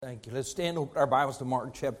Thank you. Let's stand, open our Bibles to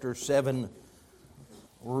Mark chapter 7.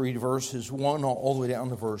 We'll read verses 1 all the way down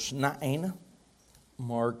to verse 9.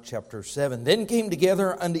 Mark chapter 7. Then came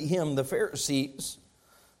together unto him the Pharisees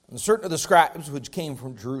and certain of the scribes which came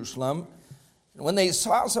from Jerusalem. And when they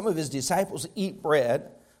saw some of his disciples eat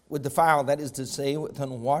bread with defiled, that is to say, with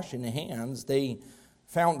unwashen hands, they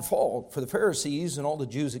found fault. For the Pharisees and all the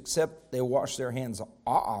Jews, except they wash their hands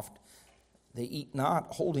oft, they eat not,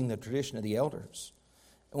 holding the tradition of the elders.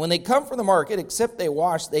 And when they come from the market, except they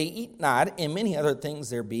wash, they eat not, and many other things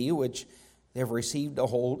there be, which they have received to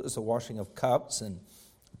hold, as the washing of cups and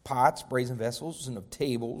pots, brazen vessels, and of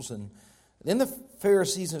tables. And then the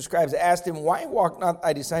Pharisees and scribes asked him, Why walk not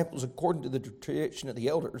thy disciples according to the tradition of the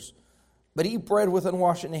elders, but eat bread with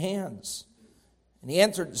unwashen hands? And he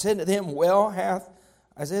answered and said to them, Well hath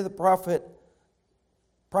Isaiah the prophet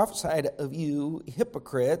prophesied of you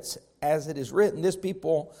hypocrites, as it is written, This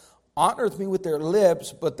people honoreth me with their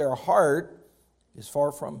lips, but their heart is far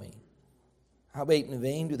from me. Howbeit in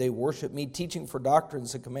vain do they worship me, teaching for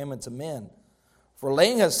doctrines the commandments of men. For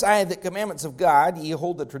laying aside the commandments of God, ye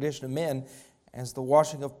hold the tradition of men, as the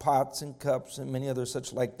washing of pots and cups, and many other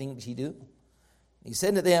such like things ye do. He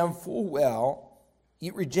said to them, Full well, ye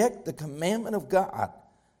reject the commandment of God,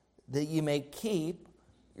 that ye may keep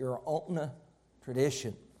your own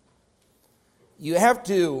tradition. You have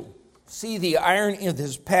to see the irony of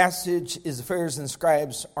this passage is the Pharisees and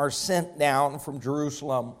scribes are sent down from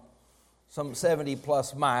Jerusalem, some 70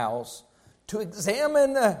 plus miles, to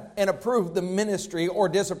examine and approve the ministry or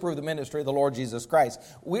disapprove the ministry of the Lord Jesus Christ.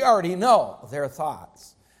 We already know their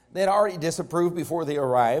thoughts. They'd already disapproved before they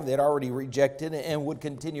arrived. They'd already rejected and would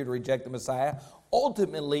continue to reject the Messiah,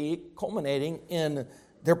 ultimately culminating in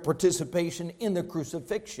their participation in the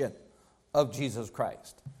crucifixion of Jesus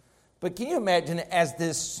Christ. But can you imagine, as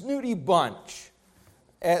this snooty bunch,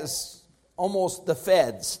 as almost the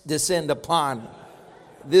feds descend upon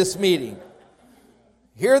this meeting,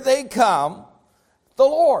 here they come, the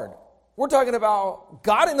Lord. We're talking about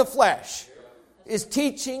God in the flesh is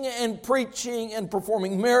teaching and preaching and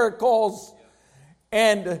performing miracles.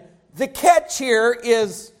 And the catch here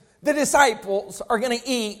is the disciples are going to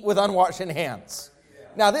eat with unwashed hands.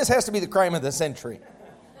 Now, this has to be the crime of the century.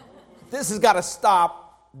 This has got to stop.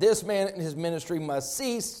 This man and his ministry must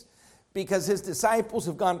cease, because his disciples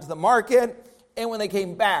have gone to the market, and when they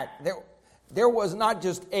came back, there was not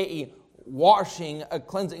just a washing, a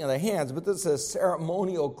cleansing of the hands, but this is a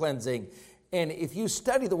ceremonial cleansing. And if you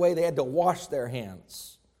study the way they had to wash their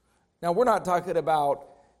hands, now we're not talking about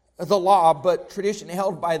the law, but tradition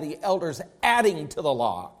held by the elders adding to the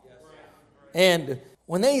law. And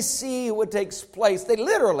when they see what takes place, they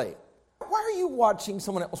literally, why are you watching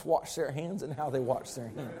someone else wash their hands and how they wash their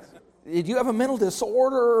hands? Did you have a mental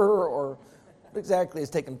disorder or what exactly is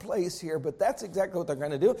taking place here? But that's exactly what they're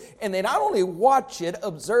going to do. And they not only watch it,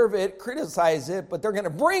 observe it, criticize it, but they're going to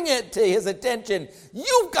bring it to his attention.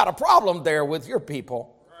 You've got a problem there with your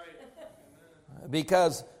people.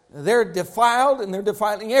 Because they're defiled and they're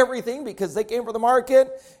defiling everything because they came from the market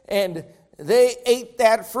and they ate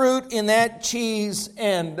that fruit and that cheese,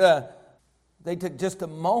 and they took just a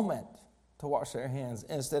moment to wash their hands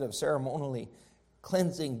instead of ceremonially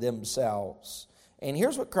cleansing themselves. And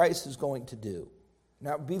here's what Christ is going to do.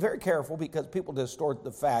 Now, be very careful, because people distort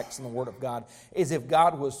the facts in the Word of God as if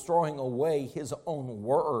God was throwing away His own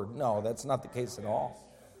Word. No, that's not the case at all.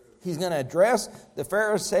 He's going to address the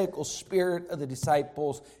Pharisaical spirit of the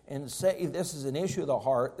disciples and say this is an issue of the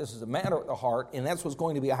heart, this is a matter of the heart, and that's what's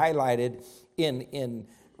going to be highlighted in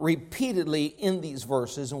repeatedly in these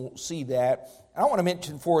verses, and we'll see that. I want to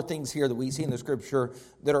mention 4 things here that we see in the Scripture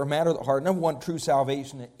that are a matter of the heart. Number 1, true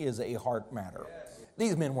salvation is a heart matter.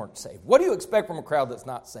 These men weren't saved. What do you expect from a crowd that's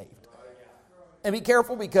not saved? And be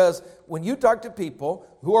careful, because when you talk to people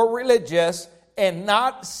who are religious and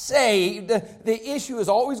not saved, the issue is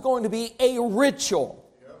always going to be a ritual.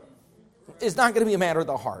 It's not going to be a matter of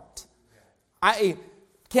the heart. I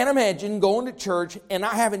can't imagine going to church and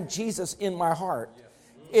not having Jesus in my heart.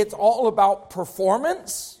 It's all about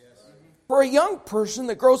performance. For a young person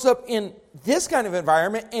that grows up in this kind of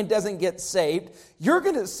environment and doesn't get saved, you're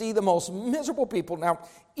going to see the most miserable people. Now,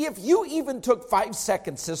 if you even took 5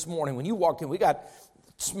 seconds this morning when you walked in, we got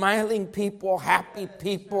smiling people, happy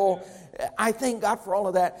people. I thank God for all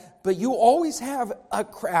of that. But you always have a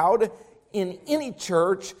crowd in any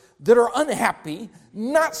church that are unhappy,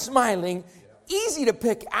 not smiling, easy to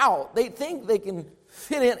pick out. They think they can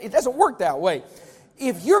fit in. It doesn't work that way.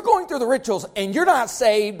 If you're going through the rituals and you're not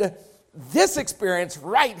saved, this experience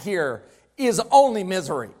right here is only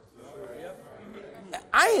misery.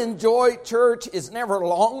 I enjoy church. It's never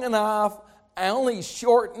long enough. I only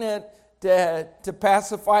shorten it to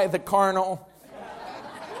pacify the carnal.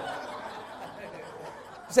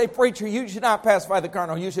 Say, preacher, you should not pacify the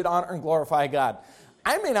carnal. You should honor and glorify God.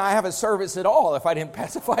 I may not have a service at all if I didn't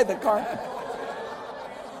pacify the carnal.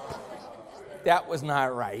 That was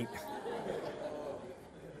not right.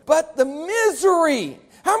 But the misery.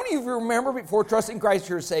 How many of you remember before trusting Christ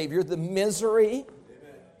your Savior, the misery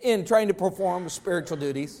in trying to perform spiritual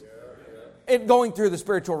duties and going through the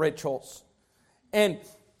spiritual rituals? And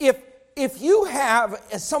if you have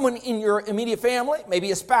someone in your immediate family,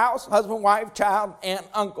 maybe a spouse, husband, wife, child, aunt,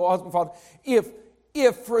 uncle, husband, father,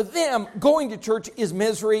 if for them going to church is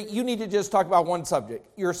misery, you need to just talk about one subject,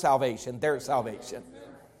 your salvation, their salvation.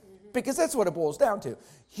 Because that's what it boils down to.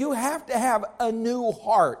 You have to have a new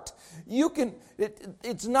heart.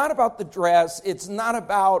 It's not about the dress. It's not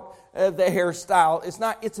about the hairstyle.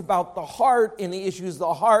 It's about the heart and the issues of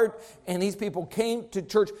the heart. And these people came to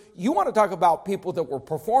church. You want to talk about people that were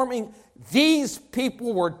performing? These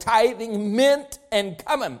people were tithing mint and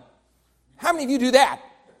cumin. How many of you do that?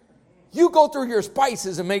 You go through your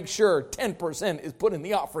spices and make sure 10% is put in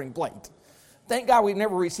the offering plate. Thank God we've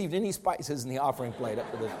never received any spices in the offering plate up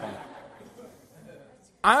to this point.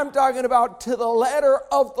 I'm talking about to the letter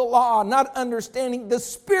of the law, not understanding the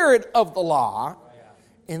spirit of the law.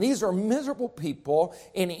 And these are miserable people.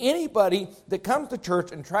 And anybody that comes to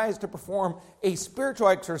church and tries to perform a spiritual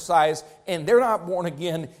exercise and they're not born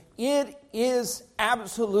again, it is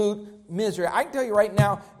absolute misery. I can tell you right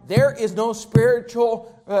now, there is no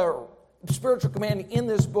spiritual command in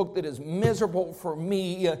this book that is miserable for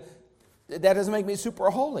me. That doesn't make me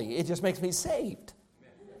super holy. It just makes me saved.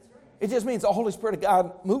 It just means the Holy Spirit of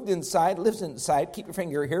God moved inside, lives inside. Keep your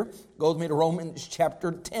finger here. Go with me to Romans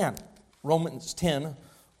chapter 10. Romans 10,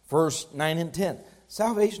 verse 9 and 10.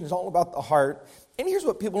 Salvation is all about the heart. And here's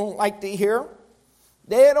what people don't like to hear.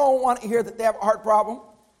 They don't want to hear that they have a heart problem.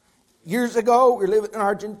 Years ago, we were living in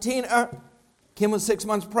Argentina. Kim was 6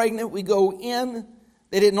 months pregnant. We go in.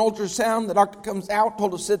 They did an ultrasound. The doctor comes out,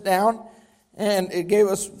 told us to sit down. And it gave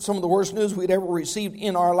us some of the worst news we'd ever received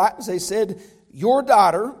in our lives. They said, your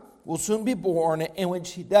daughter will soon be born, and when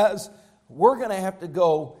she does, we're going to have to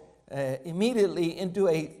go immediately into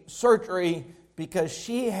a surgery because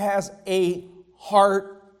she has a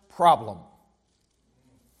heart problem.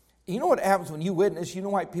 You know what happens when you witness? You know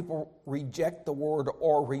why people reject the word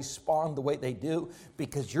or respond the way they do?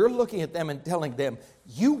 Because you're looking at them and telling them,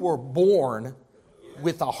 you were born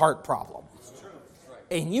with a heart problem.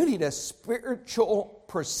 And you need a spiritual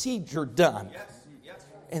procedure done.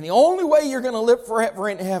 And the only way you're going to live forever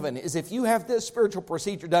in heaven is if you have this spiritual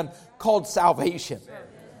procedure done called salvation.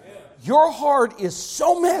 Your heart is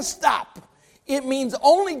so messed up, it means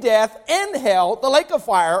only death and hell, the lake of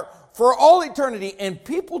fire, for all eternity. And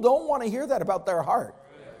people don't want to hear that about their heart.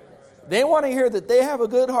 They want to hear that they have a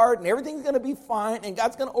good heart and everything's going to be fine and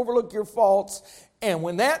God's going to overlook your faults. And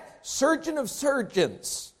when that surgeon of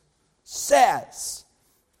surgeons says,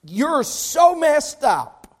 you're so messed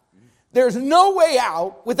up, there's no way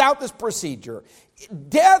out without this procedure.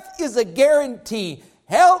 Death is a guarantee.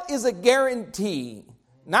 Hell is a guarantee.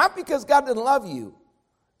 Not because God doesn't love you.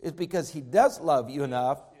 It's because He does love you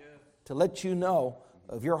enough to let you know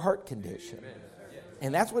of your heart condition.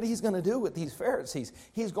 And that's what He's going to do with these Pharisees.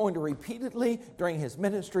 He's going to repeatedly, during His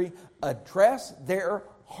ministry, address their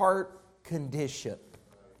heart condition.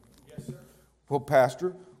 Well,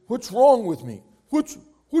 Pastor, what's wrong with me? What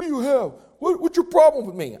do you have? What's your problem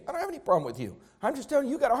with me? I don't have any problem with you. I'm just telling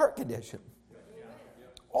you, you got a heart condition.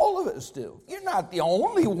 All of us do. You're not the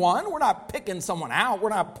only one. We're not picking someone out. We're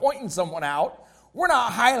not pointing someone out. We're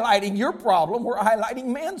not highlighting your problem. We're highlighting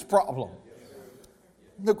man's problem.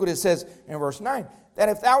 Look what it says in verse 9. That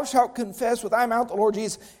if thou shalt confess with thy mouth the Lord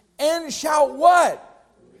Jesus, and shalt what?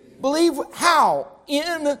 Believe how?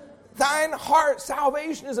 In thine heart.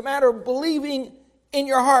 Salvation is a matter of believing in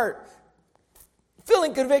your heart.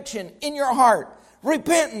 Feeling conviction in your heart.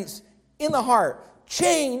 Repentance in the heart.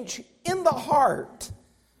 Change in the heart.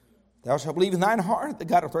 Thou shalt believe in thine heart that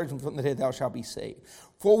God hath raised him from the dead, thou shalt be saved.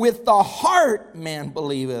 For with the heart man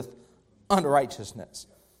believeth unto righteousness,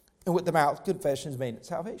 and with the mouth confession is made unto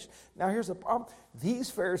salvation. Now here's the problem. These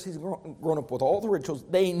Pharisees grown up with all the rituals.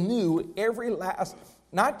 They knew every last,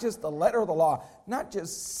 not just the letter of the law, not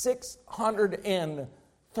just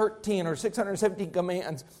 613 or 617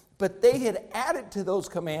 commands, but they had added to those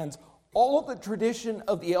commands all of the tradition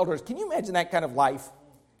of the elders. Can you imagine that kind of life?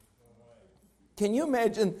 Can you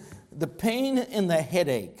imagine the pain and the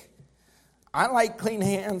headache? I like clean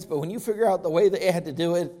hands, but when you figure out the way they had to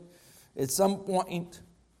do it, at some point,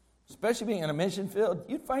 especially being in a mission field,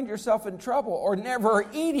 you'd find yourself in trouble or never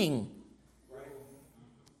eating.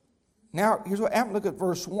 Now, here's what happened. Look at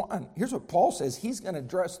verse 1. Here's what Paul says. He's going to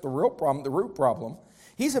address the real problem, the root problem.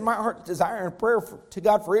 He said, my heart's desire and prayer to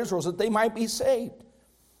God for Israel is that they might be saved.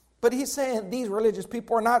 But he's saying these religious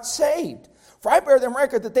people are not saved. For I bear them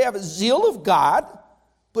record that they have a zeal of God,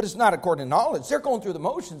 but it's not according to knowledge. They're going through the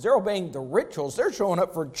motions. They're obeying the rituals. They're showing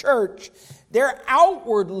up for church. They're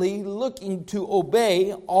outwardly looking to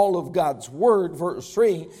obey all of God's word, verse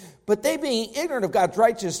 3. But they being ignorant of God's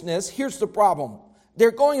righteousness, here's the problem.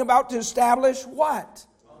 They're going about to establish what?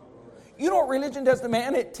 You know what religion does to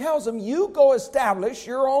man? It tells them you go establish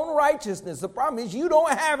your own righteousness. The problem is you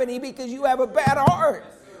don't have any because you have a bad heart.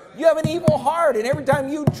 You have an evil heart, and every time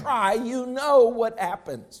you try, you know what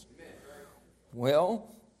happens.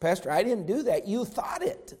 Well, Pastor, I didn't do that. You thought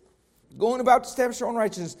it. Going about to establish their own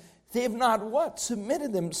righteousness. They have not what?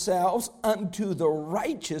 Submitted themselves unto the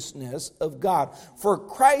righteousness of God. For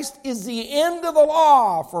Christ is the end of the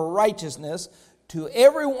law for righteousness to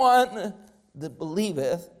everyone that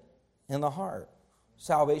believeth in the heart.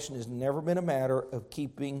 Salvation has never been a matter of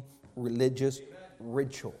keeping religious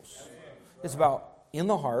rituals. It's about in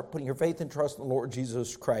the heart, putting your faith and trust in the Lord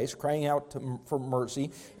Jesus Christ, crying out for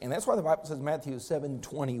mercy. And that's why the Bible says in Matthew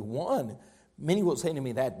 7:21, many will say to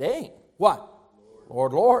me that day, what?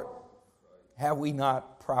 Lord, Lord, have we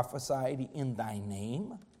not prophesied in thy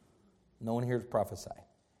name? No one here has prophesied.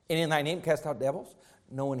 And in thy name cast out devils?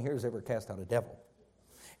 No one here has ever cast out a devil.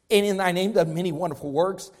 And in thy name done many wonderful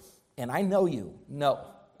works? And I know you. No,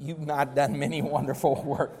 you've not done many wonderful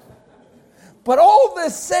works. But all the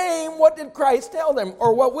same, what did Christ tell them?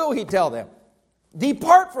 Or what will he tell them?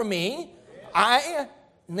 Depart from me, I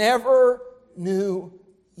never knew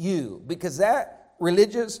you. Because that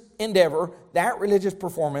religious endeavor, that religious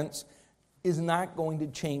performance is not going to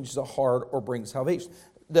change the heart or bring salvation.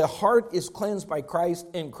 The heart is cleansed by Christ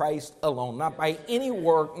and Christ alone. Not by any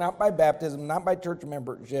work, not by baptism, not by church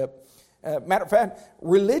membership. Matter of fact,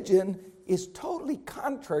 religion is totally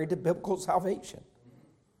contrary to biblical salvation.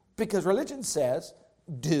 Because religion says,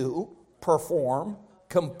 do, perform,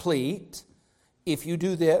 complete. If you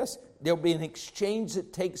do this, there'll be an exchange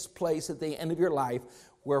that takes place at the end of your life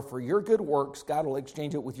where for your good works, God will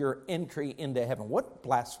exchange it with your entry into heaven. What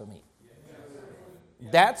blasphemy.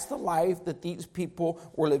 That's the life that these people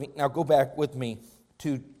were living. Now go back with me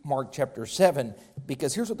to Mark chapter 7,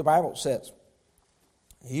 because here's what the Bible says.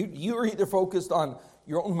 You are either focused on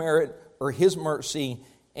your own merit or his mercy,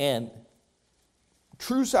 and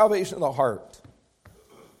true salvation of the heart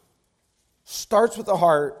starts with the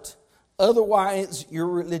heart. Otherwise, your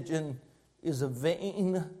religion is a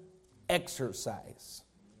vain exercise.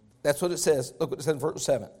 That's what it says. Look what it says in verse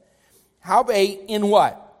 7. Howbeit, in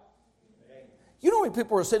what? You know how many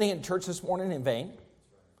people are sitting in church this morning in vain?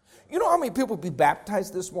 You know how many people will be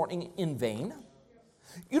baptized this morning in vain?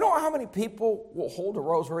 You know how many people will hold a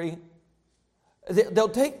rosary? They'll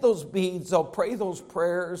take those beads, they'll pray those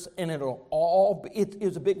prayers, and it'll all be, it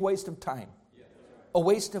is a big waste of time. A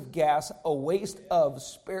waste of gas, a waste of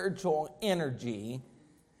spiritual energy,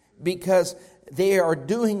 because they are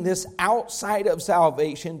doing this outside of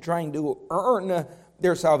salvation, trying to earn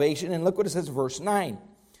their salvation. And look what it says in verse 9.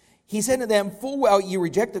 He said to them, full well ye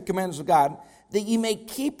reject the commandments of God, that ye may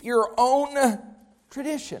keep your own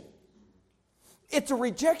tradition. It's a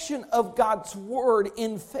rejection of God's word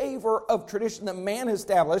in favor of tradition that man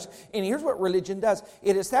established. And here's what religion does.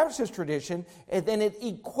 It establishes tradition, and then it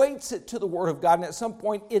equates it to the word of God. And at some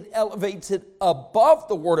point, it elevates it above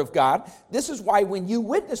the word of God. This is why when you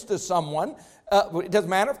witness to someone, it doesn't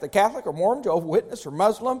matter if they're Catholic or Mormon, Jehovah's Witness or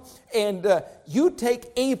Muslim, and you take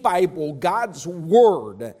a Bible, God's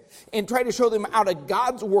word, and try to show them out of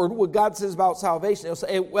God's word what God says about salvation. They'll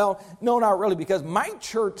say, well, no, not really, because my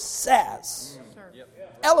church says.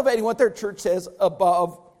 Elevating what their church says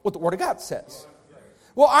above what the Word of God says.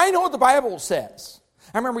 Well, I know what the Bible says.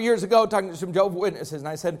 I remember years ago talking to some Jehovah's Witnesses, and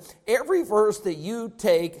I said, every verse that you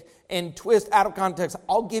take and twist out of context,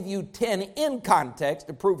 I'll give you 10 in context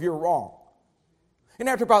to prove you're wrong. And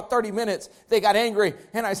after about 30 minutes, they got angry,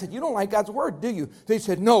 and I said, you don't like God's Word, do you? They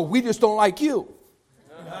said, no, we just don't like you.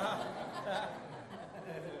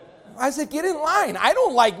 I said, get in line. I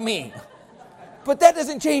don't like me. But that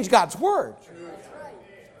doesn't change God's Word.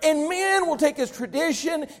 And man will take his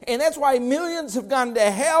tradition, and that's why millions have gone to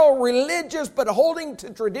hell, religious, but holding to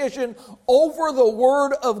tradition over the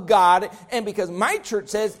Word of God. And because my church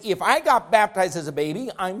says, if I got baptized as a baby,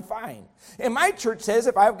 I'm fine. And my church says,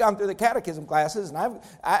 if I've gone through the catechism classes, and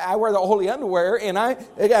I wear the holy underwear, and I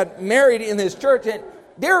got married in this church, and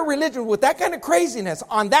they're a religion with that kind of craziness,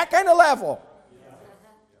 on that kind of level,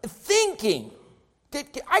 thinking.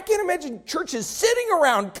 I can't imagine churches sitting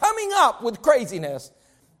around, coming up with craziness,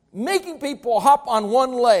 making people hop on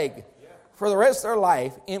one leg for the rest of their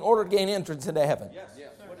life in order to gain entrance into heaven. Yes,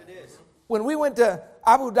 what it is. When we went to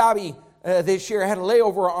Abu Dhabi this year, I had a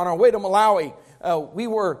layover on our way to Malawi. We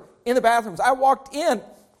were in the bathrooms. I walked in,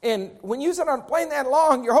 and when you sit on a plane that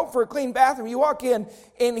long, you're hoping for a clean bathroom. You walk in,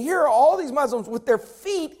 and here are all these Muslims with their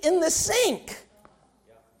feet in the sink.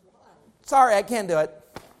 Sorry, I can't do it.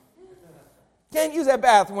 Can't use that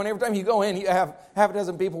bathroom when every time you go in, you have half a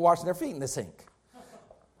dozen people washing their feet in the sink.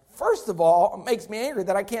 First of all, it makes me angry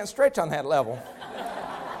that I can't stretch on that level.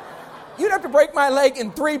 You'd have to break my leg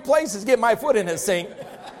in 3 places to get my foot in a sink.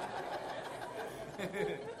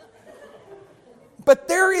 But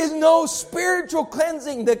there is no spiritual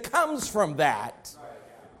cleansing that comes from that.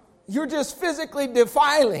 You're just physically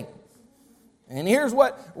defiling. And here's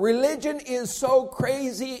what religion is so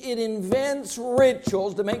crazy. It invents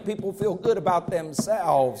rituals to make people feel good about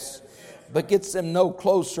themselves, but gets them no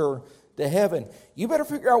closer to heaven. You better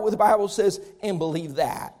figure out what the Bible says and believe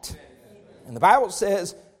that. And the Bible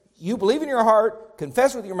says, you believe in your heart,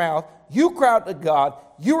 confess with your mouth, you cry out to God,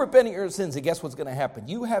 you repent of your sins, and guess what's going to happen?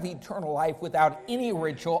 You have eternal life without any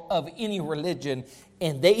ritual of any religion,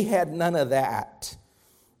 and they had none of that.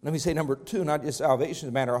 Let me say number 2, not just salvation is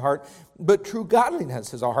a matter of heart, but true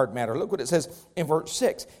godliness is a heart matter. Look what it says in verse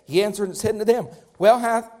 6. He answered and said unto them, well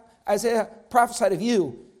hath Isaiah prophesied of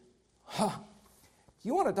you.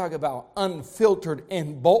 You want to talk about unfiltered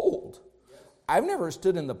and bold. I've never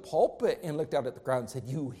stood in the pulpit and looked out at the crowd and said,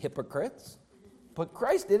 you hypocrites. But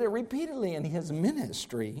Christ did it repeatedly in his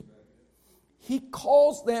ministry. He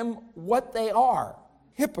calls them what they are,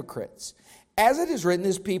 hypocrites. As it is written,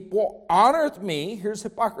 this people honoreth me, here's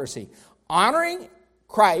hypocrisy, honoring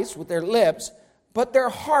Christ with their lips, but their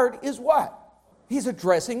heart is what? He's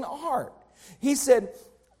addressing the heart. He said,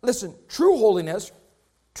 listen, true holiness,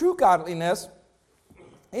 true godliness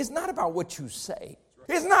is not about what you say.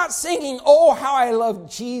 It's not singing, oh, how I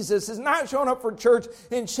love Jesus. It's not showing up for church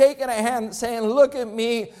and shaking a hand and saying, look at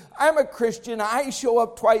me, I'm a Christian, I show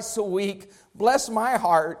up twice a week, bless my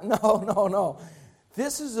heart. No.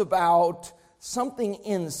 This is about something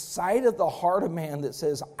inside of the heart of man that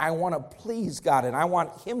says, I want to please God, and I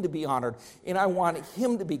want him to be honored, and I want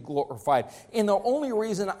him to be glorified. And the only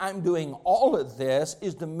reason I'm doing all of this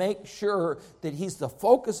is to make sure that he's the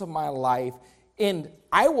focus of my life. And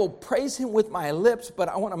I will praise him with my lips, but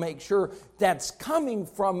I want to make sure that's coming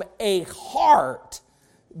from a heart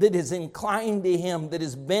that is inclined to him, that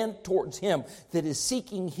is bent towards him, that is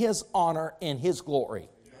seeking his honor and his glory.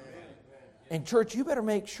 And church, you better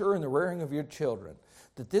make sure in the rearing of your children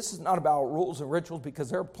that this is not about rules and rituals, because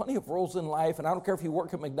there are plenty of rules in life. And I don't care if you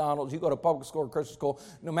work at McDonald's, you go to public school or Christian school,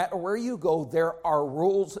 no matter where you go, there are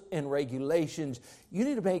rules and regulations. You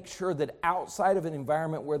need to make sure that outside of an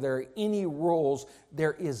environment where there are any rules,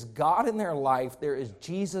 there is God in their life, there is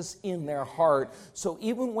Jesus in their heart. So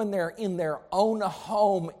even when they're in their own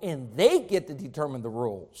home and they get to determine the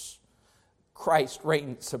rules, Christ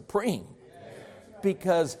reigns supreme.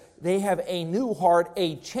 Because they have a new heart,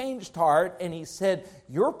 a changed heart. And he said,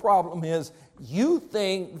 your problem is you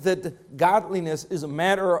think that godliness is a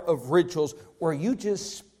matter of rituals where you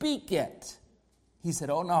just speak it. He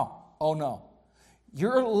said, oh no.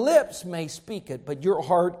 Your lips may speak it, but your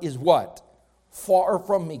heart is what? Far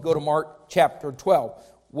from me. Go to Mark chapter 12.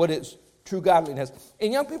 What is true godliness?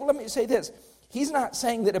 And young people, let me say this. He's not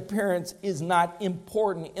saying that appearance is not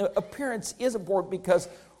important. Appearance is important because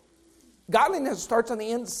godliness starts on the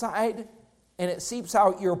inside and it seeps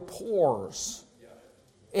out your pores.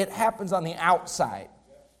 It happens on the outside.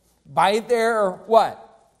 By their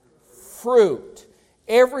what? Fruit.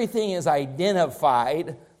 Everything is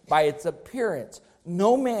identified by its appearance.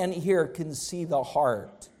 No man here can see the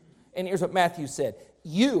heart. And here's what Matthew said.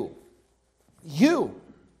 You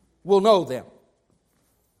will know them.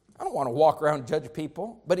 I don't want to walk around and judge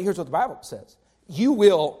people, but here's what the Bible says. You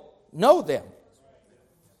will know them.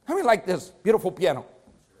 How many like this beautiful piano?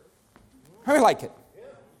 How many like it?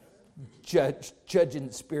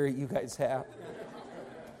 Judging spirit you guys have.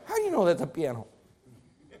 How do you know that's a piano?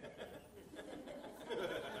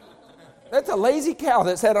 That's a lazy cow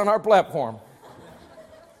that sat on our platform.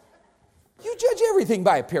 You judge everything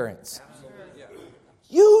by appearance.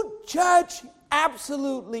 You judge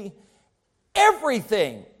absolutely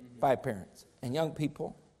everything by appearance. And young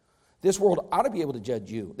people, this world ought to be able to judge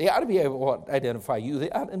you. They ought to be able to identify you. They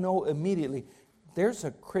ought to know immediately there's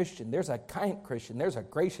a Christian, there's a kind Christian, there's a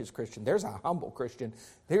gracious Christian, there's a humble Christian,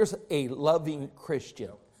 there's a loving Christian.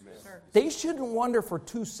 Sure. They shouldn't wonder for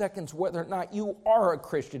 2 seconds whether or not you are a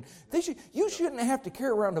Christian. You shouldn't have to carry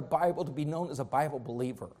around a Bible to be known as a Bible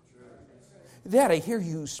believer. They ought to hear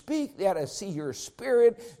you speak. They ought to see your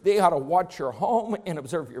spirit. They ought to watch your home and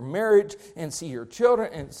observe your marriage and see your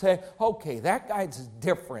children and say, okay, that guy's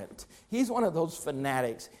different. He's one of those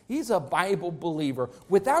fanatics. He's a Bible believer.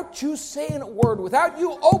 Without you saying a word, without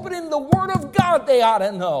you opening the Word of God, they ought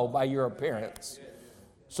to know by your appearance.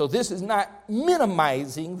 So this is not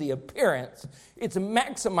minimizing the appearance. It's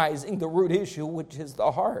maximizing the root issue, which is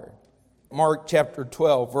the heart. Mark chapter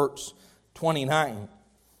 12, verse 29.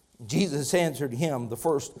 Jesus answered him, the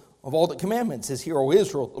first of all the commandments is, Hear, O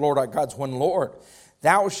Israel, the Lord our God is one Lord.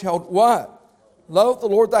 Thou shalt what? Love the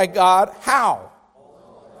Lord thy God. How?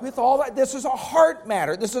 With all that. This is a heart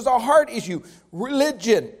matter. This is a heart issue.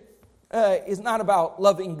 Religion is not about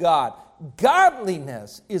loving God.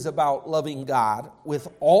 Godliness is about loving God with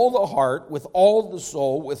all the heart, with all the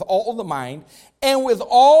soul, with all the mind, and with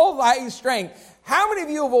all thy strength. How many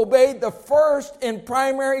of you have obeyed the first and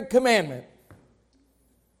primary commandment?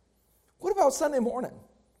 What about Sunday morning?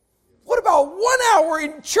 What about 1 hour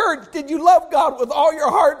in church? Did you love God with all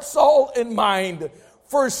your heart, soul, and mind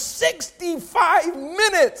for 65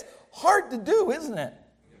 minutes? Hard to do, isn't it?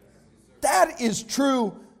 That is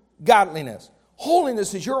true godliness.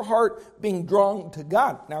 Holiness is your heart being drawn to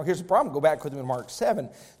God. Now, here's the problem. Go back with me to Mark 7.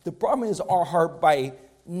 The problem is our heart by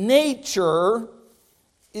nature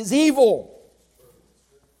is evil.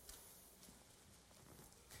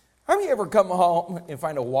 Have you ever come home and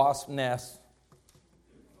find a wasp nest?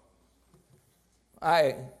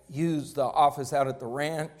 I use the office out at the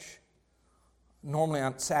ranch. Normally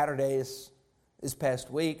on Saturdays this past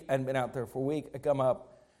week, I hadn't been out there for a week. I come up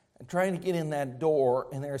and trying to get in that door,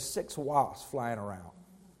 and there are 6 wasps flying around.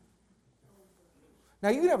 Now,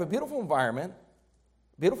 you can have a beautiful environment,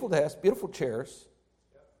 beautiful desks, beautiful chairs,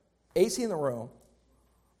 AC in the room,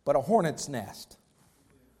 but a hornet's nest.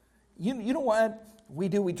 You know what we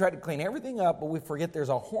do? We try to clean everything up, but we forget there's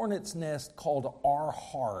a hornet's nest called our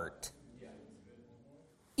heart.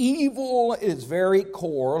 Evil is very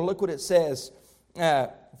core. Look what it says,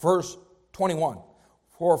 verse 21.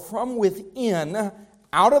 For from within,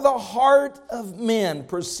 out of the heart of men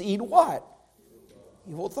proceed what?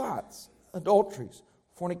 Evil thoughts, adulteries,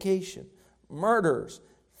 fornication, murders,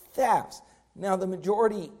 thefts. Now the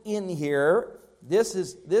majority in here, this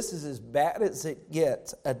is as bad as it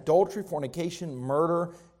gets. Adultery, fornication,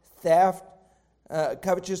 murder, theft,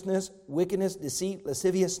 covetousness, wickedness, deceit,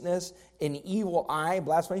 lasciviousness, an evil eye,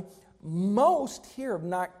 blasphemy. Most here have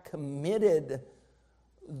not committed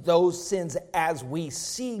those sins as we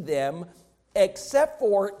see them, except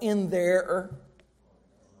for in their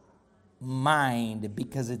mind,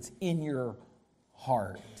 because it's in your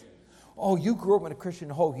heart. Oh, you grew up in a Christian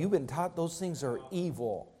home. You've been taught those things are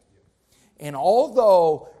evil. And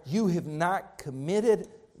although you have not committed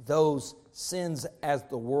those sins as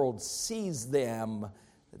the world sees them,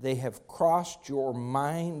 they have crossed your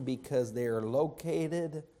mind because they are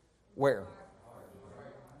located where?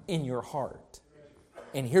 In your heart.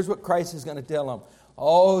 And here's what Christ is going to tell them.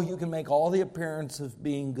 Oh, you can make all the appearance of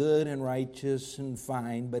being good and righteous and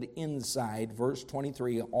fine, but inside, verse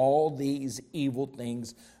 23, all these evil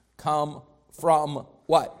things come from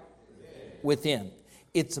what? Within.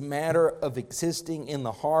 It's a matter of existing in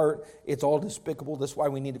the heart. It's all despicable. That's why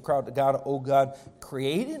we need to cry out to God, oh God,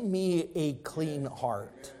 create in me a clean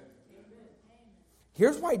heart.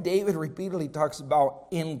 Here's why David repeatedly talks about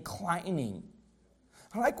inclining.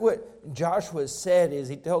 I like what Joshua said is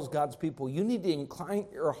he tells God's people, you need to incline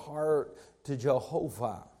your heart to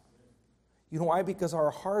Jehovah. You know why? Because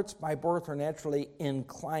our hearts by birth are naturally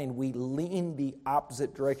inclined. We lean the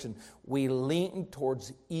opposite direction. We lean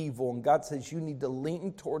towards evil. And God says you need to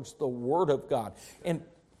lean towards the Word of God. And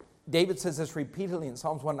David says this repeatedly in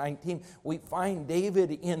Psalms 119. We find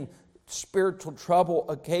David in spiritual trouble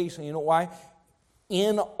occasionally. You know why?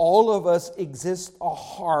 In all of us exists a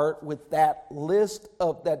heart with that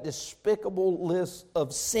despicable list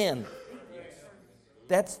of sin.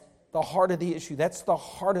 That's the heart of the issue. That's the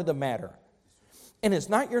heart of the matter. And it's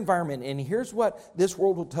not your environment. And here's what this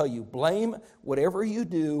world will tell you. Blame whatever you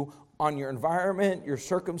do on your environment, your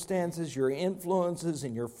circumstances, your influences,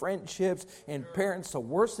 and your friendships. And parents, the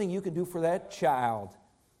worst thing you can do for that child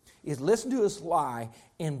is listen to his lie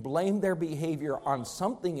and blame their behavior on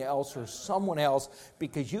something else or someone else,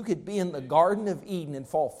 because you could be in the Garden of Eden and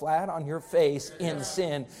fall flat on your face in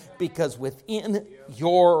sin, because within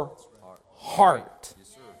your heart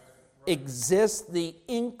exists the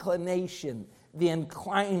inclination, the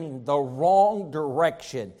inclining, the wrong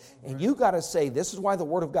direction. And you got to say, this is why the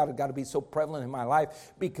Word of God has got to be so prevalent in my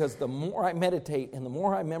life, because the more I meditate and the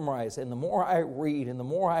more I memorize and the more I read and the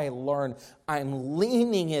more I learn, I'm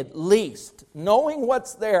leaning at least, knowing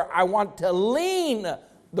what's there, I want to lean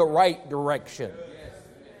the right direction.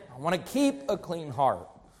 I want to keep a clean heart.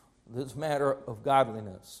 This matter of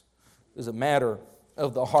godliness is a matter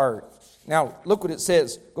of the heart. Now, look what it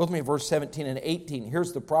says. Go with me to verse 17 and 18.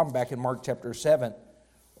 Here's the problem back in Mark chapter 7.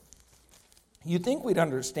 You think we'd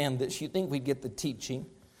understand this. You think we'd get the teaching.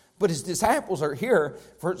 But his disciples are here,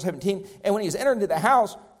 verse 17. And when he's entered into the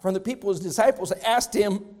house, from the people, his disciples asked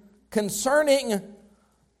him concerning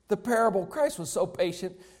the parable. Christ was so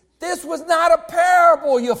patient. This was not a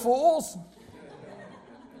parable, you fools.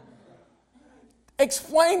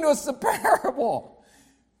 Explain to us the parable.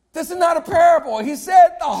 This is not a parable. He said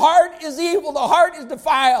the heart is evil, the heart is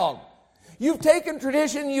defiled. You've taken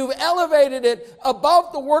tradition, you've elevated it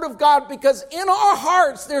above the Word of God because in our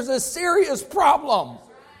hearts there's a serious problem.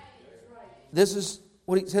 This is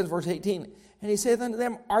what he says, verse 18. And he saith unto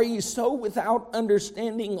them, are ye so without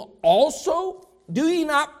understanding also? Do ye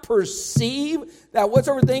not perceive that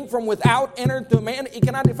whatsoever thing from without entereth to a man, he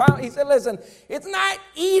cannot defile? He said, listen, it's not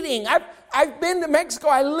eating. I've been to Mexico.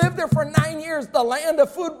 I lived there for 9 years, the land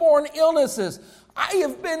of foodborne illnesses. I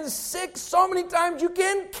have been sick so many times you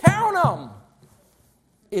can't count them.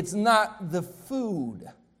 It's not the food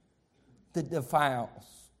that defiles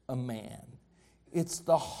a man. It's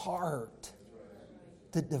the heart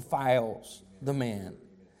that defiles the man.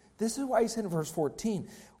 This is why he said in verse 14,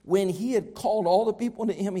 when he had called all the people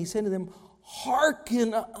to him, he said to them,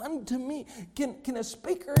 hearken unto me. Can a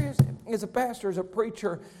speaker, as a pastor, as a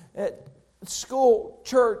preacher, at school,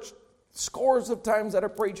 church, scores of times that I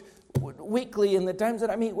preach weekly, and the times that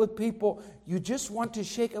I meet with people, you just want to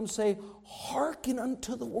shake them, say, hearken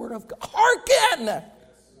unto the word of God. Hearken!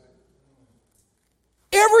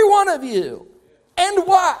 Every one of you. And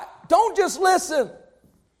what? Don't just listen.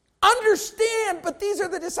 Understand, but these are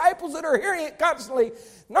the disciples that are hearing it constantly,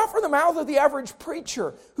 not from the mouth of the average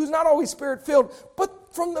preacher, who's not always Spirit-filled,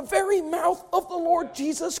 but from the very mouth of the Lord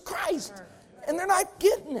Jesus Christ. And they're not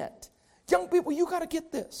getting it. Young people, you got to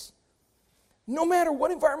get this. No matter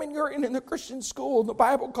what environment you're in the Christian school, the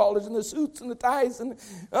Bible college, and the suits and the ties, and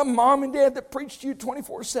mom and dad that preach to you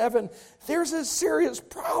 24/7, there's a serious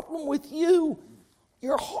problem with you.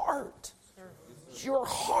 Your heart. Your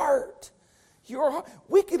heart.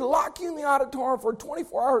 We could lock you in the auditorium for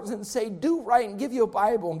 24 hours and say, do right, and give you a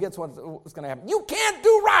Bible, and guess what's going to happen? You can't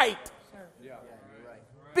do right.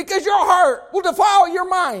 Because your heart will defile your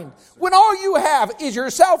mind when all you have is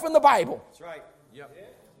yourself and the Bible. That's right. Yep.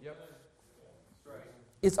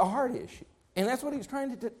 It's a heart issue. And that's what he's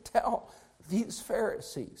trying to tell these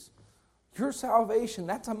Pharisees. Your salvation,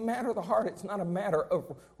 that's a matter of the heart. It's not a matter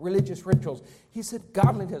of religious rituals. He said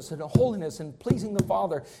godliness and holiness and pleasing the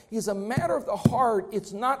Father is a matter of the heart.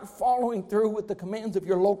 It's not following through with the commands of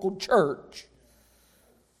your local church.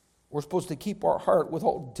 We're supposed to keep our heart with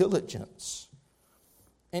all diligence.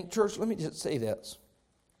 And church, let me just say this.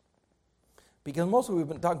 Because mostly we've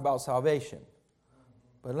been talking about salvation.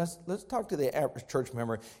 But let's talk to the average church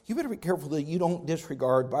member. You better be careful that you don't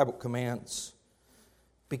disregard Bible commands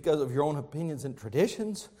because of your own opinions and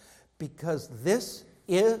traditions, because this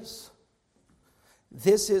is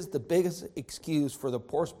the biggest excuse for the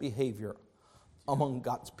poorest behavior among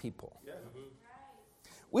God's people.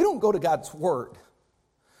 We don't go to God's Word.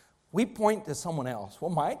 We point to someone else.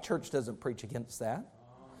 Well, my church doesn't preach against that.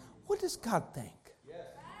 What does God think?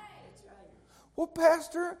 Well,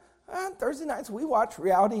 Pastor, on Thursday nights we watch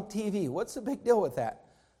reality TV. What's the big deal with that?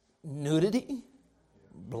 Nudity?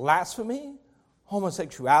 Blasphemy?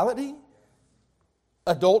 Homosexuality?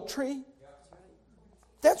 Adultery?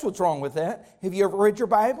 That's what's wrong with that. Have you ever read your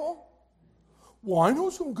Bible? Well, I know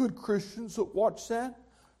some good Christians that watch that.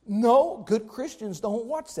 No, good Christians don't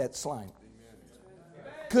watch that slime.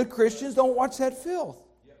 Good Christians don't watch that filth.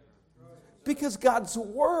 Because God's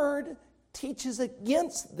Word teaches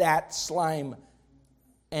against that slime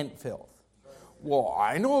and filth. Well,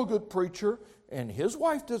 I know a good preacher, and his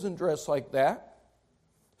wife doesn't dress like that.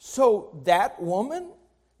 So that woman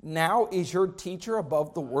now is your teacher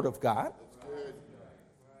above the Word of God?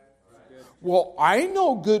 Well, I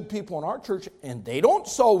know good people in our church, and they don't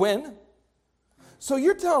sow in. So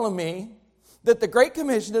you're telling me that the Great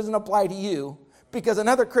Commission doesn't apply to you because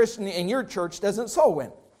another Christian in your church doesn't sow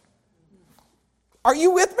in. Are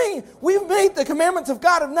you with me? We've made the commandments of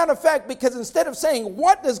God of none effect because instead of saying,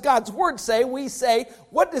 what does God's Word say? We say,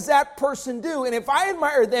 what does that person do? And if I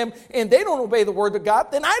admire them and they don't obey the Word of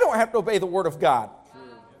God, then I don't have to obey the Word of God.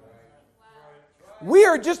 We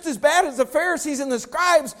are just as bad as the Pharisees and the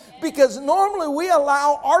scribes because normally we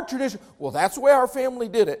allow our tradition. Well, that's the way our family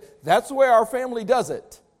did it. That's the way our family does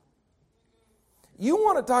it. You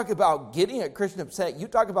want to talk about getting a Christian upset, you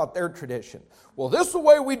talk about their tradition. Well, this is the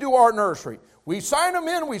way we do our nursery. We sign them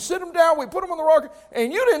in, we sit them down, we put them on the rocker,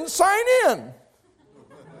 and you didn't sign in.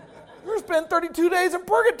 You're spending 32 days in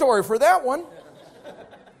purgatory for that one.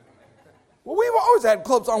 Well, we've always had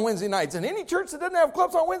clubs on Wednesday nights, and any church that doesn't have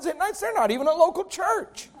clubs on Wednesday nights, they're not even a local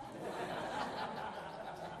church.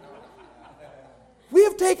 We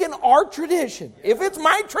have taken our tradition. If it's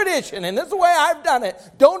my tradition, and this is the way I've done it,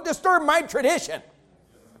 don't disturb my tradition.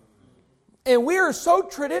 And we are so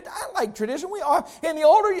I like tradition. We are. And the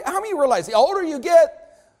older, how many realize, the older you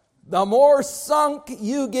get, the more sunk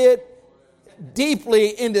you get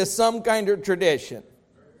deeply into some kind of tradition.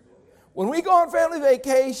 When we go on family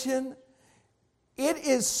vacation, it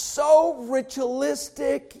is so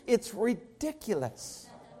ritualistic, it's ridiculous.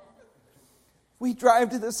 We drive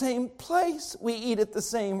to the same place. We eat at the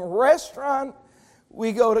same restaurant.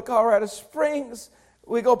 We go to Colorado Springs.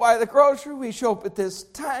 We go buy the grocery. We show up at this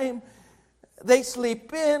time. They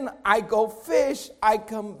sleep in. I go fish. I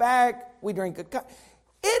come back. We drink a cup.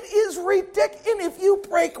 It is ridiculous. And if you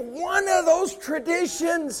break one of those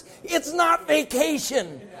traditions, it's not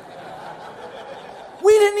vacation.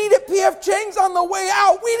 We didn't eat at P.F. Chang's on the way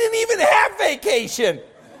out. We didn't even have vacation.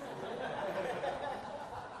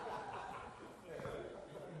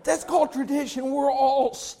 That's called tradition. We're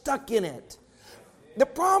all stuck in it. The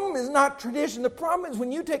problem is not tradition. The problem is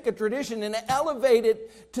when you take a tradition and elevate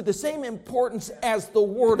it to the same importance as the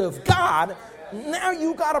Word of God, now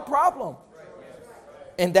you got a problem.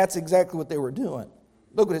 And that's exactly what they were doing.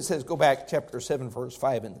 Look what it says. Go back chapter 7, verse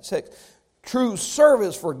 5 and 6. True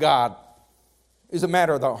service for God is a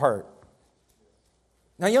matter of the heart.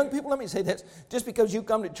 Now, young people, let me say this. Just because you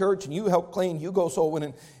come to church and you help clean, you go soul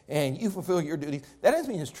winning, and you fulfill your duties, that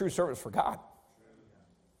doesn't mean it's true service for God.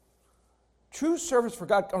 True service for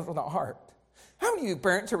God comes from the heart. How many of you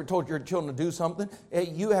parents ever told your children to do something?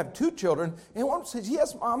 You have 2 children, and one says,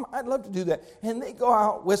 yes, Mom, I'd love to do that. And they go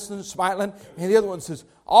out whistling, smiling, and the other one says,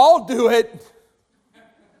 I'll do it.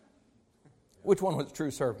 Which one was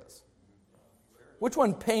true service? Which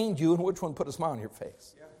one pained you, and which one put a smile on your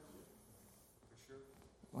face?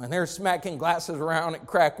 When they're smacking glasses around and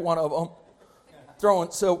crack one of them,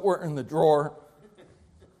 throwing silverware in the drawer.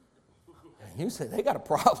 And you say, they got a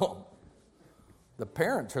problem. The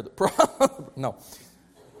parents are the problem. No.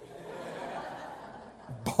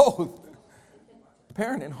 Both.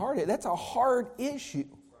 Parent and heartache. That's a hard issue.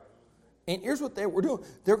 And here's what they were doing.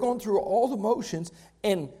 They're going through all the motions.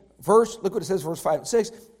 And look what it says, verse 5 and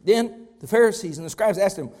 6. Then the Pharisees and the scribes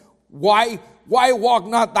asked him, Why walk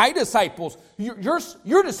not thy disciples?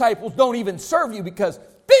 Your disciples don't even serve you because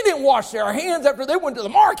they didn't wash their hands after they went to the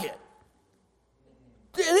market.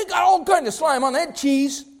 They got all kinds of slime on that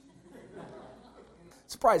cheese.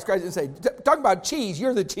 Surprised Christ didn't say, talking about cheese,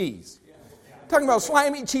 you're the cheese. Talking about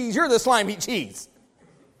slimy cheese, you're the slimy cheese.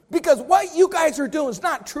 Because what you guys are doing is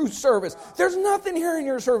not true service. There's nothing here in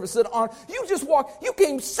your service that you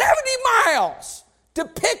came 70 miles to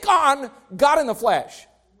pick on God in the flesh.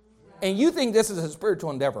 And you think this is a spiritual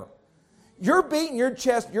endeavor. You're beating your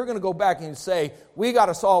chest. You're going to go back and say, we got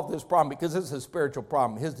to solve this problem because this is a spiritual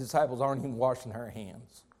problem. His disciples aren't even washing their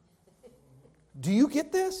hands. Do you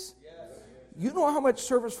get this? Yes. You know how much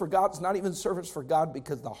service for God is not even service for God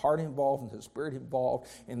because the heart involved and the spirit involved.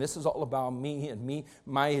 And this is all about me,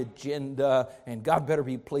 my agenda. And God better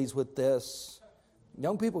be pleased with this.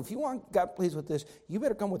 Young people, if you want God pleased with this, you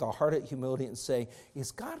better come with a heart of humility and say,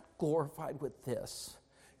 is God glorified with this?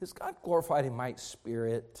 Is God glorified in my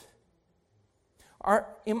spirit?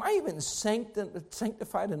 Am I even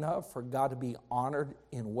sanctified enough for God to be honored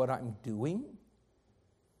in what I'm doing?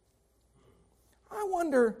 I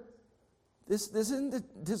wonder, this isn't to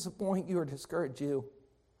disappoint you or discourage you.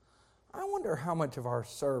 I wonder how much of our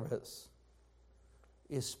service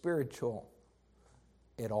is spiritual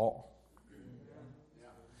at all.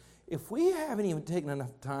 If we haven't even taken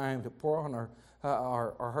enough time to pour on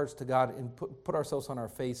our hearts to God and put ourselves on our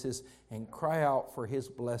faces and cry out for His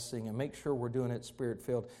blessing and make sure we're doing it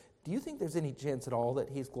spirit-filled, do you think there's any chance at all that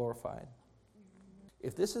He's glorified?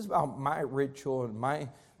 If this is about my ritual and my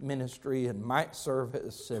ministry and my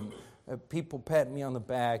service and people patting me on the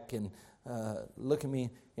back and look at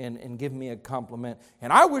me and give me a compliment,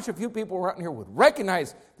 and I wish a few people around here would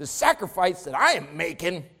recognize the sacrifice that I am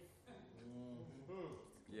making.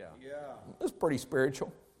 Yeah. It's pretty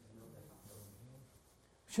spiritual.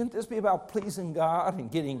 Shouldn't this be about pleasing God and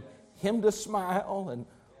getting Him to smile and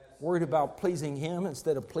worried about pleasing Him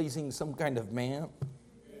instead of pleasing some kind of man?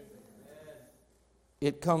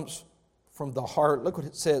 It comes from the heart. Look what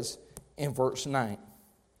it says in verse 9.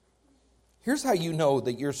 Here's how you know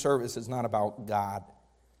that your service is not about God.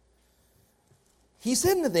 He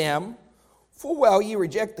said unto them, full well ye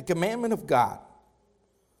reject the commandment of God,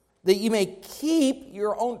 that ye may keep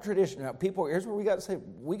your own tradition. Now, people, here's what we got to say.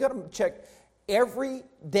 We got to check every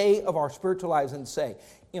day of our spiritual lives and say,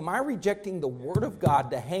 am I rejecting the Word of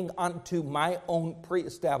God to hang on to my own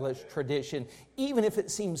pre-established tradition, even if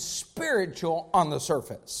it seems spiritual on the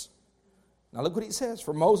surface? Now look what he says.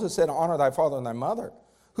 For Moses said, honor thy father and thy mother.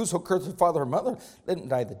 Whoso curseth father or mother, let him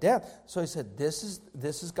die the death. So he said, this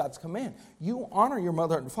is God's command. You honor your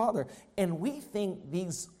mother and father. And we think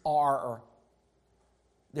there's a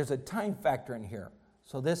time factor in here.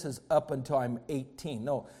 So this is up until I'm 18.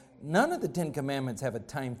 No, none of the 10 commandments have a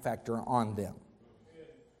time factor on them.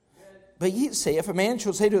 But ye say, if a man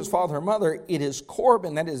shall say to his father or mother, it is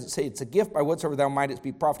Corban, that is to say, it's a gift by whatsoever thou mightest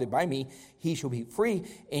be profited by me, he shall be free,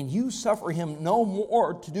 and you suffer him no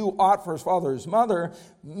more to do aught for his father or his mother,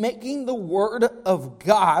 making the word of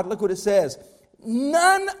God, look what it says,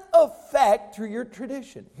 none effect through your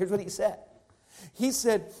tradition. Here's what he said. He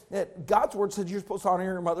said that God's word said you're supposed to honor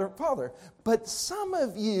your mother and father. But some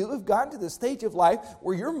of you have gotten to the stage of life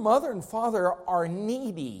where your mother and father are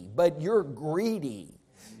needy, but you're greedy.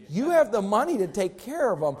 You have the money to take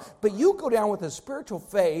care of them, but you go down with a spiritual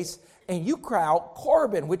face and you cry out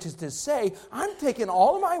Corban, which is to say, I'm taking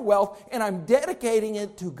all of my wealth and I'm dedicating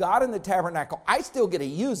it to God in the tabernacle. I still get to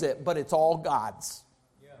use it, but it's all God's.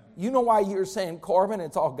 Yeah. You know why you're saying Corban,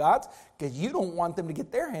 it's all God's? Because you don't want them to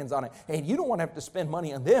get their hands on it, and you don't want to have to spend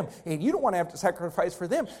money on them, and you don't want to have to sacrifice for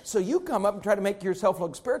them. So you come up and try to make yourself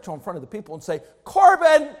look spiritual in front of the people and say,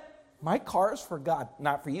 Corban! My car is for God,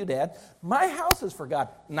 not for you, Dad. My house is for God,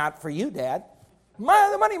 not for you, Dad.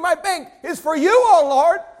 The money in my bank is for you, oh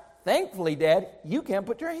Lord. Thankfully, Dad, you can't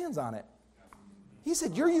put your hands on it. He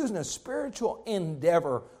said, you're using a spiritual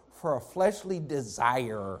endeavor for a fleshly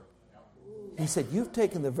desire. He said, you've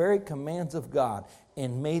taken the very commands of God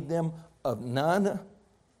and made them of none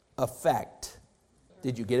effect.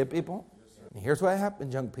 Did you get it, people? And here's what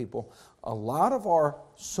happens, young people. A lot of our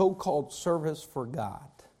so-called service for God,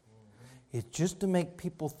 it's just to make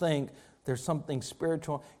people think there's something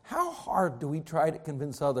spiritual. How hard do we try to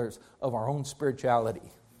convince others of our own spirituality?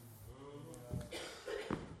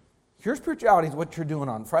 Your spirituality is what you're doing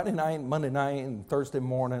on Friday night, Monday night, and Thursday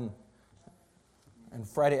morning, and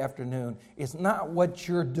Friday afternoon. It's not what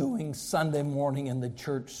you're doing Sunday morning in the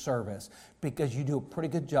church service, because you do a pretty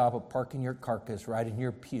good job of parking your carcass right in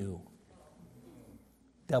your pew.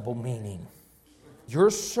 Double meaning. Your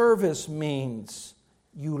service means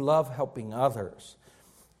you love helping others.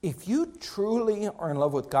 If you truly are in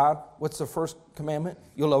love with God, what's the first commandment?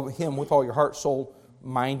 You'll love Him with all your heart, soul,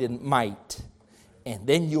 mind, and might. And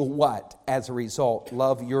then you'll what? As a result,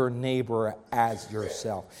 love your neighbor as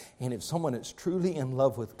yourself. And if someone is truly in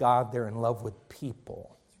love with God, they're in love with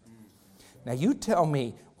people. Now you tell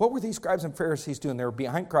me, what were these scribes and Pharisees doing? They were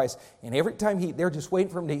behind Christ, and every time they're just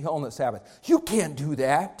waiting for Him to heal on the Sabbath. You can't do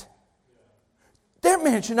that. That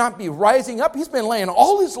man should not be rising up. He's been laying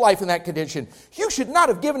all his life in that condition. You should not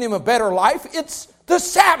have given him a better life. It's the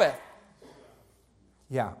Sabbath.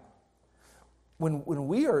 Yeah. When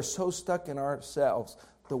we are so stuck in ourselves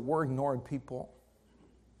that we're ignoring people,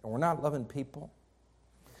 and we're not loving people,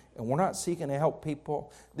 and we're not seeking to help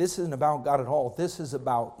people, this isn't about God at all. This is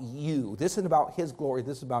about you. This isn't about His glory.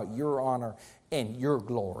 This is about your honor and your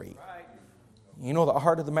glory. You know the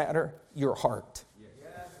heart of the matter? Your heart.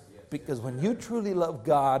 Because when you truly love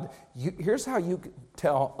God, here's how you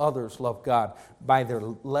tell others love God. By their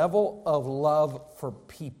level of love for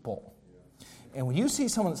people. And when you see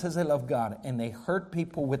someone that says they love God and they hurt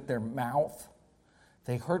people with their mouth,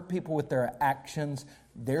 they hurt people with their actions,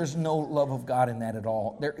 there's no love of God in that at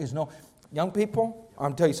all. There is no... Young people, I'm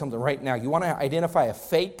going to tell you something right now. You want to identify a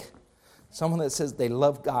fake? Someone that says they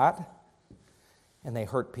love God and they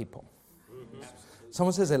hurt people.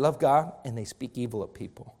 Someone says they love God and they speak evil of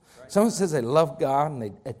people. Someone says they love God and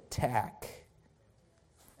they attack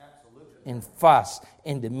and fuss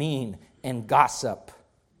and demean and gossip.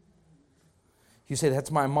 You say,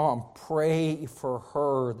 that's my mom. Pray for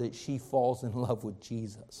her that she falls in love with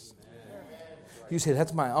Jesus. You say,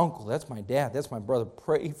 that's my uncle, that's my dad, that's my brother.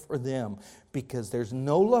 Pray for them, because there's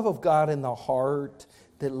no love of God in the heart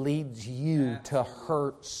that leads you to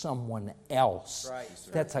hurt someone else.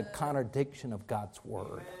 That's a contradiction of God's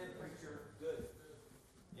word.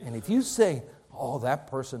 And if you say, oh, that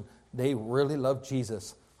person, they really love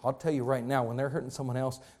Jesus, I'll tell you right now, when they're hurting someone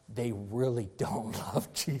else, they really don't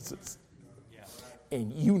love Jesus.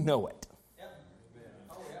 And you know it.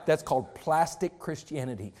 That's called plastic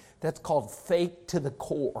Christianity. That's called fake to the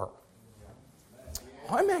core.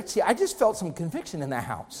 I just felt some conviction in that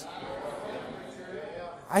house.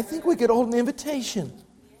 I think we could hold an invitation.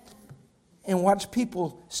 and watch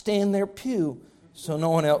people stay in their pew so no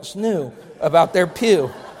one else knew about their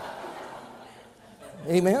pew.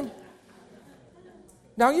 Amen?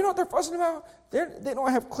 Now, you know what they're fussing about? They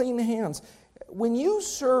don't have clean hands. When you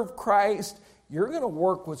serve Christ, you're going to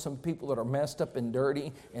work with some people that are messed up and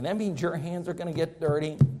dirty, and that means your hands are going to get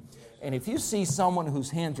dirty. And if you see someone whose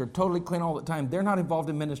hands are totally clean all the time, they're not involved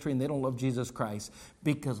in ministry and they don't love Jesus Christ.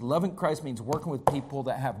 Because loving Christ means working with people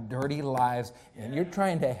that have dirty lives, and you're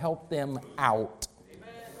trying to help them out.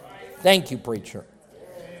 Thank you, preacher.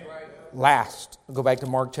 Last, we'll go back to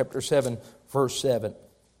Mark chapter 7, verse 7.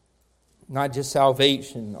 Not just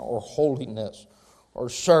salvation or holiness or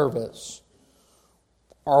service.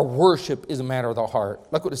 Our worship is a matter of the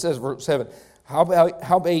heart. Look what it says, verse 7. How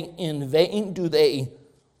about in vain do they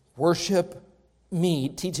worship me,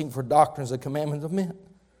 teaching for doctrines the commandments of men?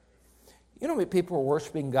 You know how many people are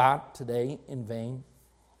worshiping God today in vain?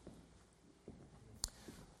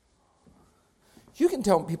 You can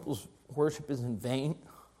tell people's worship is in vain.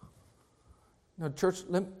 Now, church,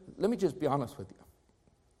 let me just be honest with you.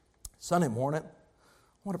 Sunday morning,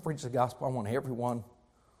 I want to preach the gospel. I want everyone,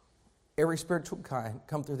 every spiritual kind,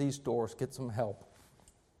 come through these doors, get some help.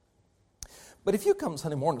 But if you come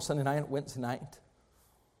Sunday morning, Sunday night, Wednesday night,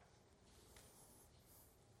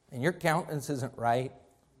 and your countenance isn't right,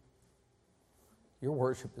 your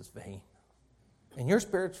worship is vain. And your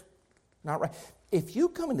spirit's not right. If you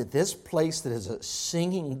come into this place that is a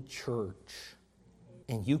singing church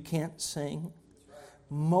and you can't sing,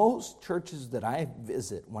 most churches that I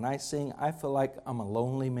visit, when I sing, I feel like I'm a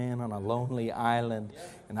lonely man on a lonely island,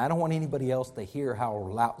 and I don't want anybody else to hear how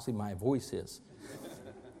lousy my voice is.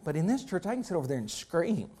 But in this church, I can sit over there and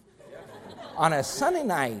scream. On a Sunday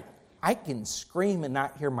night, I can scream and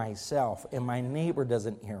not hear myself, and my neighbor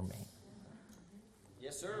doesn't hear me.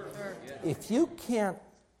 Yes, sir. If you can't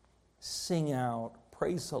sing out,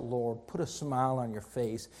 praise the Lord, put a smile on your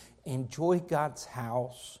face, enjoy God's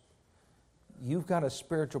house, you've got a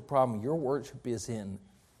spiritual problem. Your worship is in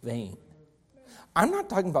vain. I'm not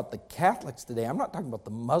talking about the Catholics today. I'm not talking about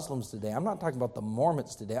the Muslims today. I'm not talking about the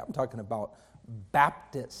Mormons today. I'm talking about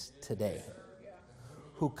Baptists today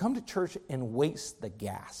who come to church and waste the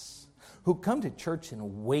gas, who come to church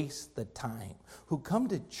and waste the time, who come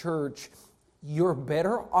to church. You're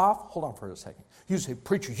better off. Hold on for a second. You say,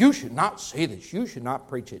 preacher, you should not say this. You should not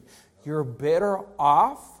preach it. You're better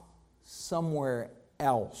off somewhere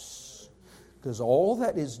else. Because all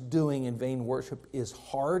that is doing in vain worship is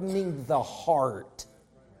hardening the heart.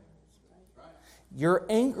 Your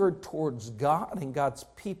anger towards God and God's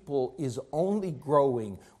people is only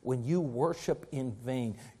growing when you worship in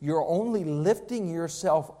vain. You're only lifting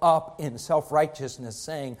yourself up in self-righteousness,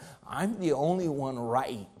 saying, I'm the only one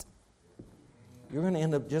right. You're going to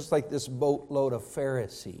end up just like this boatload of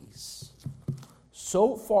Pharisees.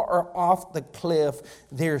 So far off the cliff,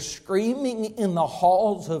 they're screaming in the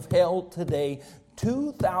halls of hell today,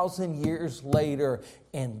 2,000 years later,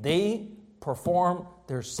 and they perform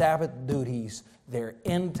their Sabbath duties their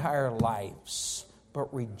entire lives,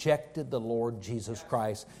 but rejected the Lord Jesus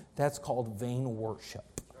Christ. That's called vain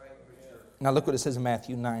worship. Now look what it says in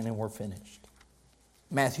Matthew 9, and we're finished.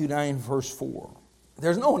 Matthew 9, verse 4.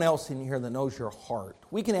 There's no one else in here that knows your heart.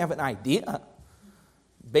 We can have an idea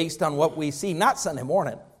based on what we see, not Sunday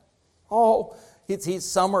morning. Oh,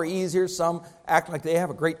 some are easier, some act like they have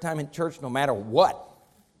a great time in church no matter what.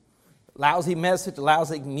 Lousy message,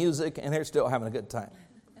 lousy music, and they're still having a good time.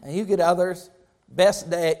 And you get others, best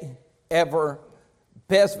day ever,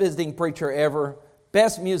 best visiting preacher ever,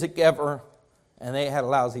 best music ever, and they had a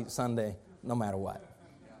lousy Sunday no matter what.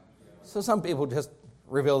 So some people just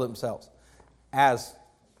reveal themselves as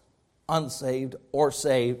unsaved or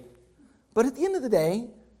saved. But at the end of the day,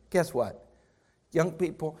 guess what? Young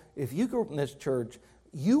people, if you grew up in this church,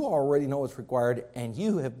 you already know what's required, and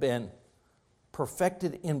you have been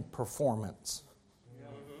perfected in performance.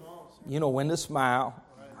 You know when to smile,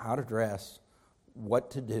 how to dress,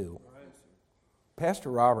 what to do.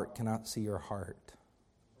 Pastor Robert cannot see your heart.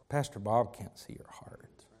 Pastor Bob can't see your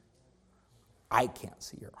heart. I can't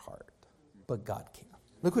see your heart, but God can.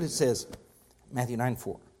 Look what it says, Matthew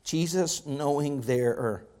 9:4. Jesus, knowing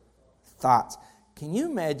their thoughts. Can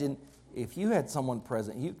you imagine if you had someone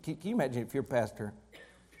present? Can you imagine if your pastor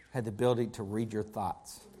had the ability to read your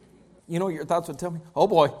thoughts? You know what your thoughts would tell me? Oh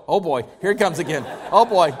boy, here it comes again. Oh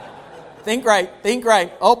boy, think right.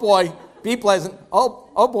 Oh boy, be pleasant.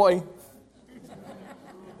 Oh boy.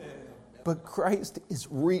 But Christ is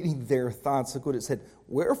reading their thoughts. Look what it said.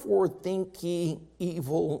 Wherefore think ye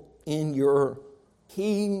evil in your...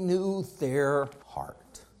 He knew their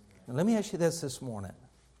heart. And let me ask you this morning.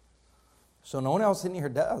 So no one else in here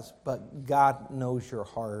does, but God knows your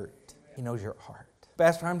heart. He knows your heart.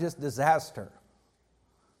 Pastor, I'm just disaster.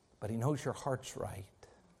 But He knows your heart's right.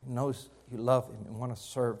 He knows you love Him and want to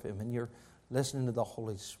serve Him, and you're listening to the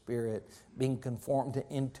Holy Spirit, being conformed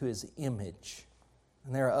into His image.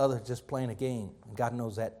 And there are others just playing a game. And God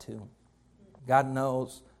knows that too. God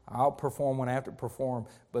knows I'll perform when I have to perform,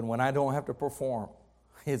 but when I don't have to perform,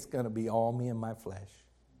 it's going to be all me and my flesh.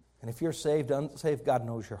 And if you're saved, unsaved, God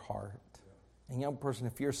knows your heart. And young person,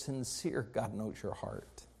 if you're sincere, God knows your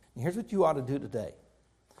heart. And here's what you ought to do today.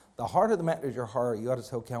 The heart of the matter is your heart. You ought to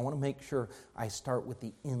say, okay, I want to make sure I start with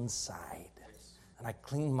the inside. And I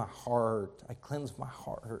clean my heart. I cleanse my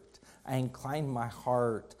heart. I incline my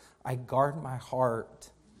heart. I guard my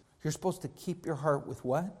heart. You're supposed to keep your heart with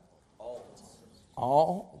what?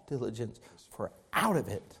 All diligence. For out of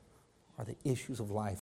it are the issues of life.